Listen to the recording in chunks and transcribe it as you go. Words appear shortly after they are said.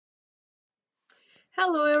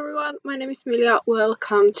Hello everyone, my name is Milia.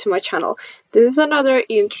 Welcome to my channel. This is another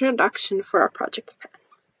introduction for our project pan.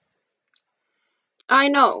 I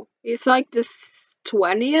know, it's like this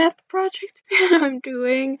 20th project pan I'm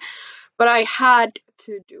doing, but I had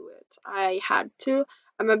to do it. I had to.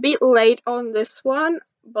 I'm a bit late on this one,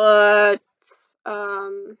 but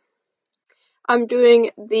I'm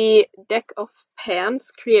doing the deck of pans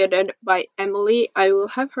created by Emily. I will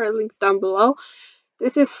have her link down below.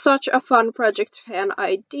 This is such a fun project pan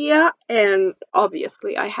idea, and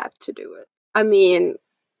obviously I had to do it. I mean,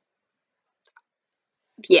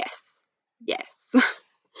 yes, yes.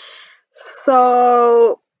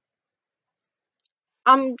 So,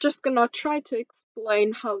 I'm just gonna try to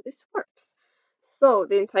explain how this works. So,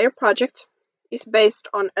 the entire project is based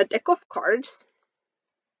on a deck of cards.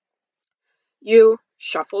 You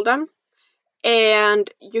shuffle them, and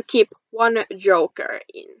you keep one joker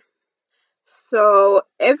in. So,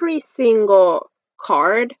 every single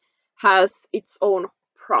card has its own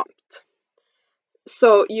prompt.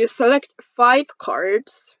 So you select 5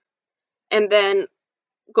 cards and then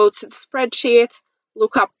go to the spreadsheet,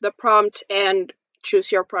 look up the prompt, and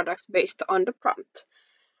choose your products based on the prompt.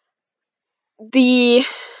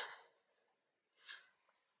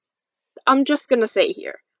 I'm just gonna say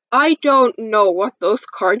here, I don't know what those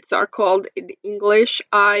cards are called in English.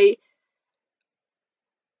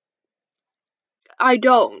 I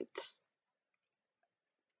don't.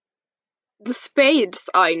 The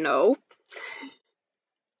spades I know.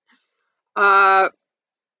 Uh,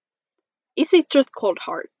 is it just called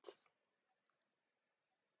hearts?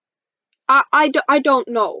 I don't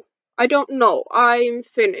know. I don't know. I'm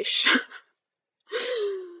Finnish.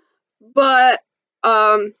 But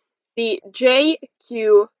the J,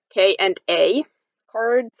 Q, K, and A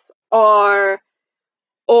cards are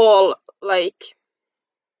all like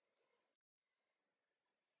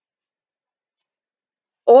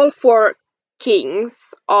all 4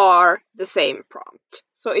 kings are the same prompt.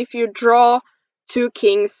 So if you draw 2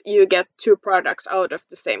 kings, you get 2 products out of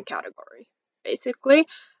the same category, basically.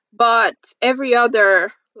 But every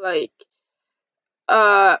other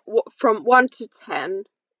from 1 to 10,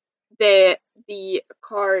 the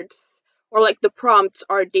cards or the prompts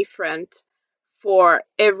are different for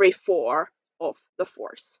every 4 of the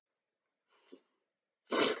 4s.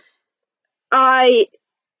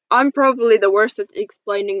 I'm probably the worst at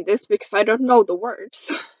explaining this because I don't know the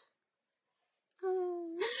words.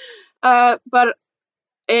 But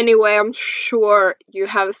anyway, I'm sure you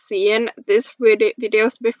have seen these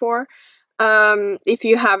videos before. If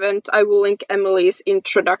you haven't, I will link Emily's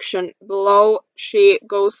introduction below. She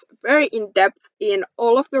goes very in depth in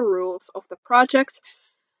all of the rules of the project.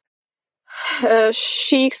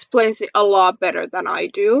 She explains it a lot better than I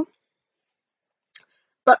do.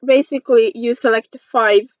 But basically, you select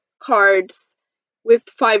 5 cards with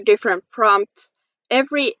 5 different prompts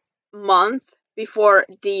every month before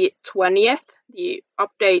the 20th. The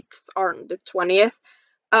updates are on the 20th.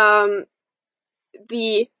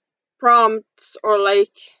 The prompts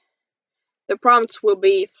the prompts will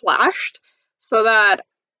be flashed so that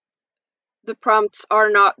the prompts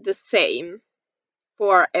are not the same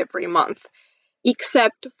for every month,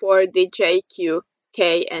 except for the J, Q,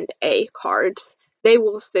 K, and A cards. They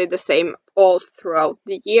will stay the same all throughout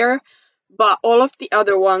the year, but all of the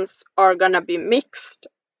other ones are gonna be mixed.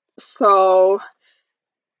 So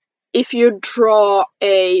if you draw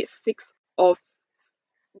a 6 of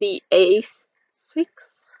the ace, 6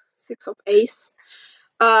 of ace,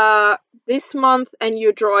 this month and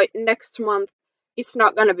you draw it next month, it's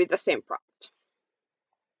not gonna be the same prompt,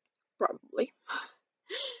 probably.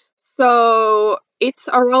 So it's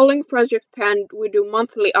a rolling project pan. We do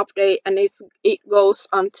monthly update and it goes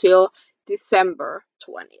until December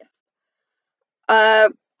 20th.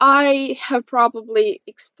 I have probably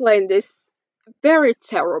explained this very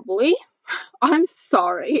terribly. I'm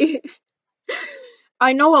sorry.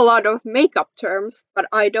 I know a lot of makeup terms, but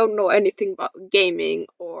I don't know anything about gaming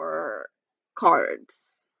or cards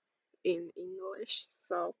in English.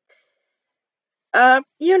 So,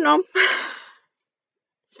 you know,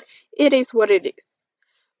 it is what it is.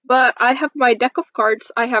 But I have my deck of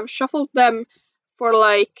cards. I have shuffled them for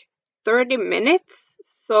like 30 minutes,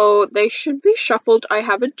 so they should be shuffled. I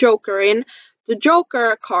have a joker in. The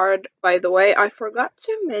joker card, by the way, I forgot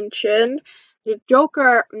to mention, the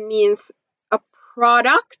joker means a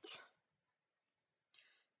product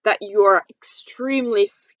that you're extremely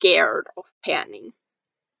scared of panning.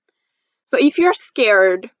 So if you're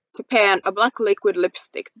scared to pan a black liquid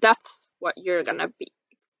lipstick, that's what you're gonna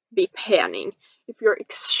be panning. If you're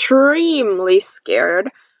extremely scared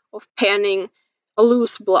of panning a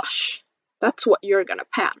loose blush, that's what you're gonna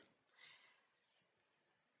pan.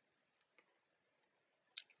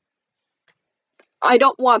 I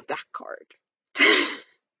don't want that card.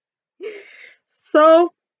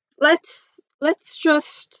 So let's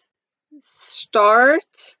just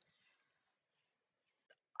start.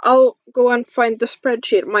 I'll go and find the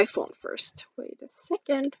spreadsheet on my phone first. Wait a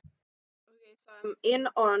second. Okay, so I'm in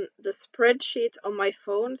on the spreadsheet on my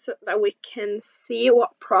phone so that we can see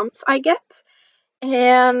what prompts I get.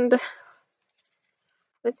 And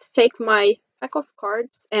let's take my pack of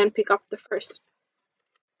cards and pick up the first.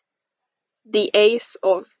 The ace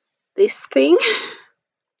of this thing.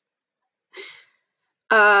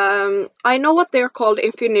 I know what they're called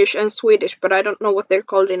in Finnish and Swedish, but I don't know what they're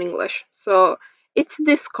called in English. So it's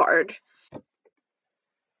this card.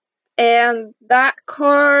 And that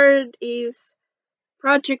card is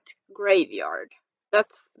Project Graveyard.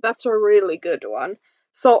 That's a really good one.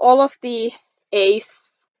 So all of the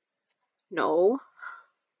ace. No.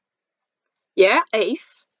 Yeah,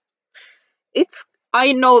 ace.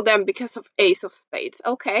 I know them because of Ace of Spades.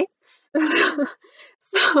 Okay.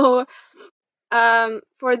 So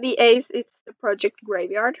for the ace, it's the Project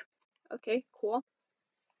Graveyard. Okay, cool.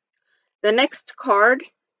 The next card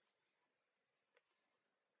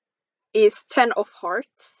is 10 of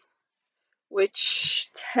Hearts,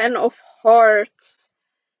 which 10 of Hearts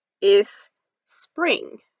is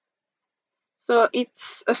spring. So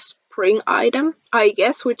it's a spring item, I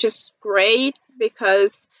guess, which is great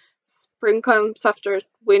because spring comes after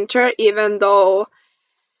winter, even though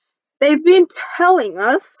they've been telling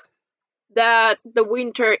us that the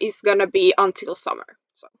winter is gonna be until summer,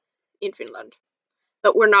 so in Finland.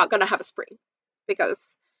 That we're not gonna have a spring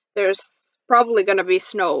because there's probably gonna be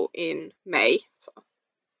snow in May, so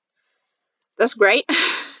that's great.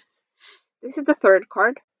 This is the third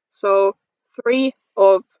card, so 3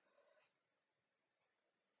 of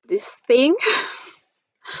this thing.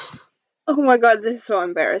 Oh my god, this is so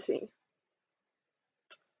embarrassing.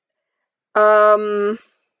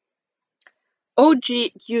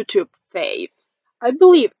 OG YouTube fave. I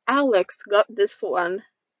believe Alex got this one.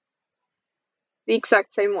 The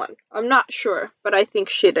exact same one. I'm not sure, but I think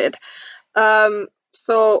she did.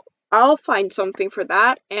 So I'll find something for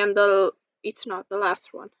that, and it's not the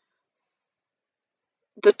last one.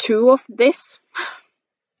 The 2 of this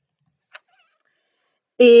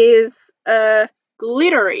is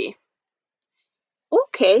glittery.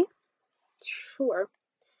 Okay, sure.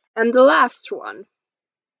 And the last one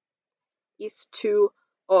is 2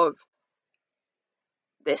 of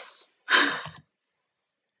this.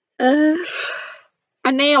 A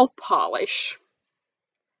nail polish.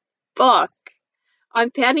 Fuck.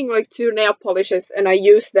 I'm panning like 2 nail polishes and I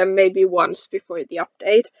used them maybe once before the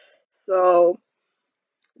update. So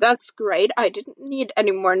that's great. I didn't need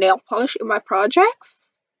any more nail polish in my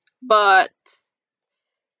projects. But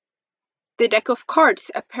the deck of cards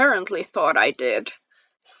apparently thought I did.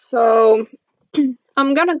 So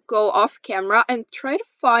I'm gonna go off camera and try to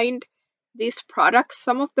find these products.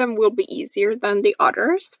 Some of them will be easier than the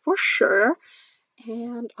others, for sure.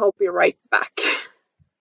 And I'll be right back.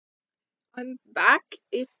 I'm back.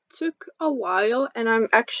 It took a while, and I'm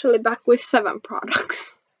actually back with 7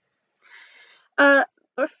 products. But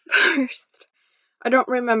first, I don't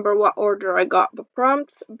remember what order I got the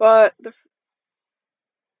prompts, but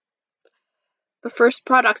the first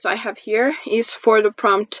product I have here is for the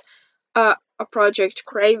prompt a Project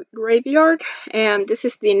Graveyard, and this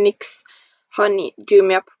is the NYX Honey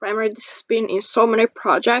Jumia primer. This has been in so many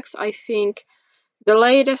projects. I think the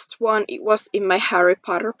latest one, it was in my Harry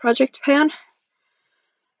Potter project pan.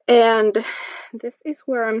 And this is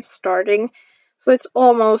where I'm starting. So it's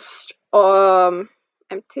almost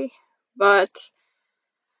empty, but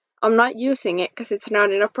I'm not using it because it's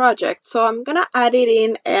not in a project. So I'm gonna add it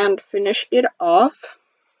in and finish it off.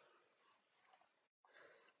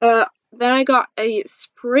 Then I got a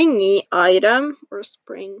springy item, or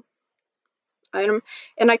spring item,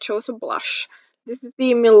 and I chose a blush. This is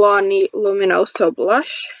the Milani Luminoso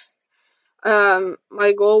blush.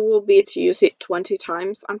 My goal will be to use it 20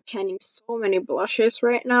 times. I'm panning so many blushes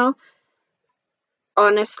right now.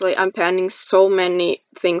 Honestly, I'm panning so many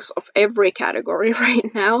things of every category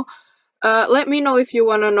right now. Let me know if you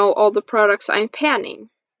want to know all the products I'm panning,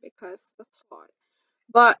 because that's hard.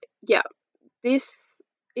 But yeah, this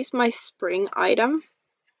is my spring item.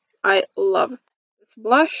 I love this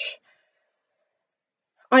blush.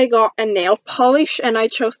 I got a nail polish, and I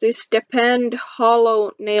chose this Depend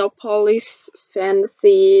Hollow Nail Polish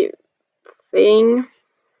fancy thing.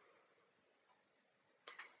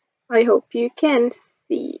 I hope you can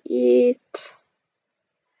see it.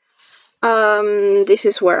 This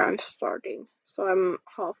is where I'm starting. So I'm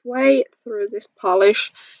halfway through this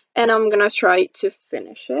polish, and I'm gonna try to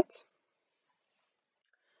finish it.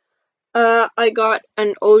 I got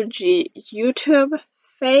an OG YouTube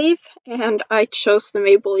fave, and I chose the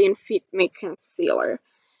Maybelline Fit Me Concealer.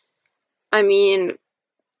 I mean,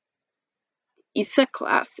 it's a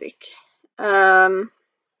classic.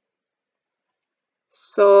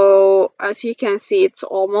 So as you can see, it's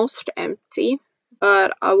almost empty,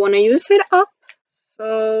 but I want to use it up.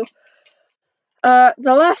 So the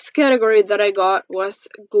last category that I got was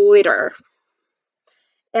glitter,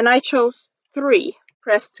 and I chose 3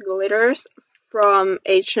 pressed glitters from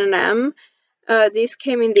H&M. These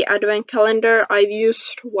came in the advent calendar. I've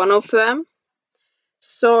used one of them,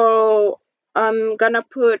 so I'm gonna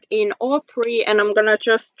put in all 3, and I'm gonna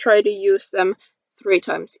just try to use them 3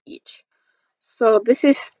 times each. So this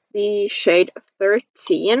is the shade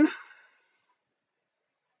 13,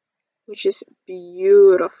 which is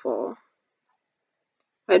beautiful.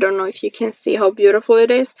 I don't know if you can see how beautiful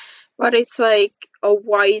it is, but it's like a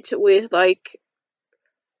white with like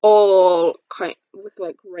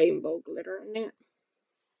rainbow glitter in it.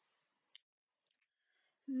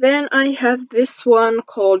 Then I have this one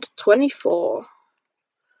called 24,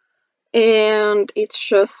 and it's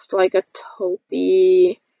just like a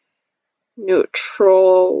taupey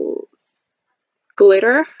neutral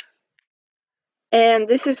glitter. And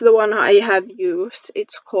this is the one I have used.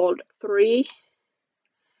 It's called 3,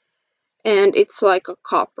 and it's like a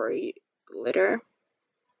coppery glitter.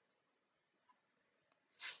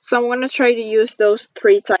 So I'm gonna try to use those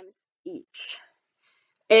 3 times each.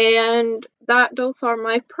 And those are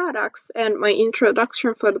my products and my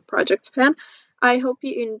introduction for the project pan. I hope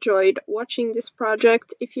you enjoyed watching this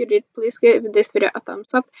project. If you did, please give this video a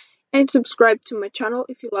thumbs up and subscribe to my channel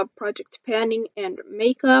if you love project panning and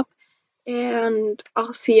makeup. And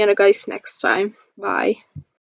I'll see you guys next time. Bye.